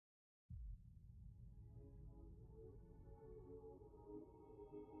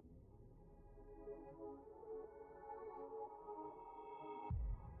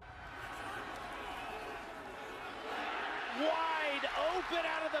Open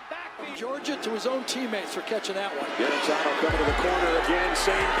out of the backfield. Georgia to his own teammates for catching that one. Guarantano coming to the corner again.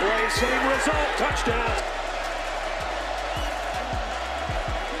 Same play, same result. Touchdown.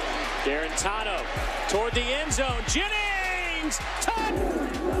 Guarantano toward the end zone. Jennings!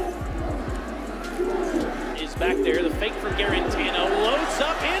 Is back there. The fake from Guarantano. Loads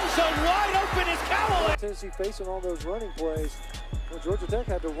up. End zone wide open is Callaway. Tennessee facing all those running plays. Well, Georgia Tech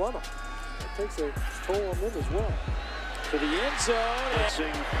had to run them. It takes a toll on them as well. To the end zone. Throw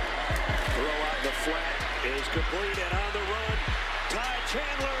out the flat is complete and on the run. Ty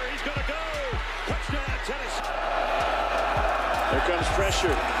Chandler, he's going to go. Touchdown, Tennessee. There comes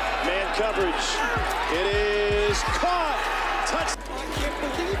pressure. Man coverage. It is caught. Touch. I can't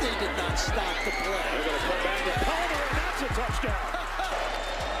believe they did not stop the play. They're going to come back to Palmer, and that's a touchdown.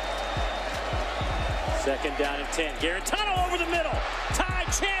 Second down and 10. Guarantano over the middle.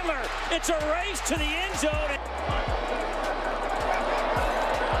 Ty Chandler. It's a race to the end zone.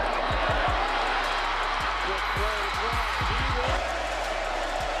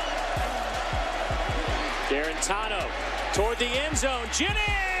 Guarantano toward the end zone.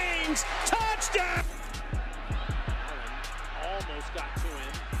 Jennings! Touchdown! Almost got to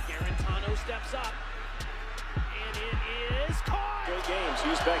him. Guarantano steps up. And it is caught! Great games.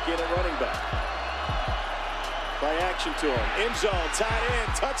 He's back in at running back. Play action to him. End zone, tight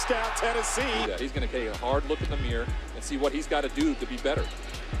end, touchdown, Tennessee. Yeah, he's going to take a hard look in the mirror and see what he's got to do to be better.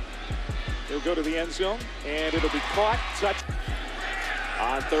 He'll go to the end zone, and it'll be caught. Touch.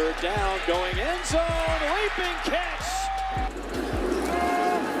 On third down, going end zone, leaping catch.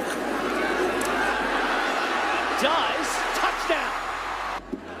 Does, touchdown.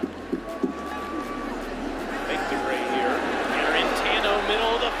 Victory here. Guarantano,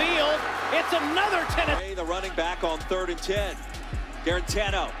 middle of the field. It's another Tennessee. The running back on 3rd and 10.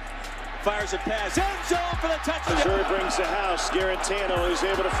 Guarantano fires a pass. End zone for the touchdown. Missouri brings the house. Guarantano is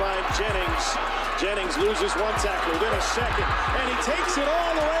able to find Jennings. Jennings loses one tackle, then a second, and he takes it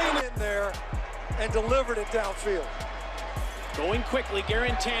all the way In there and delivered it downfield. Going quickly,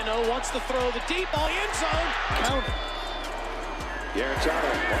 Guarantano wants to throw the deep ball end zone. Counted. Guarantano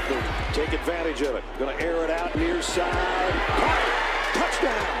wants to take advantage of it. Going to air it out near side.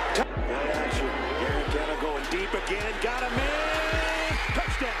 Touchdown. Play action. Guarantano going deep again. Got a man.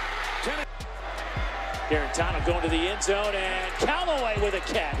 Touchdown. Guarantano going to the end zone, and Callaway with a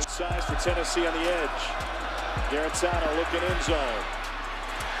catch. Size for Tennessee on the edge. Guarantano looking end zone.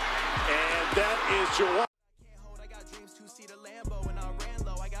 And that is your I got dreams to see the Lambo and I ran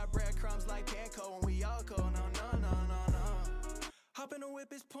low. I got breadcrumbs like Panko and we all go no. Hop in the whip,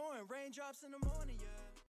 it's pouring, raindrops in the morning, yeah.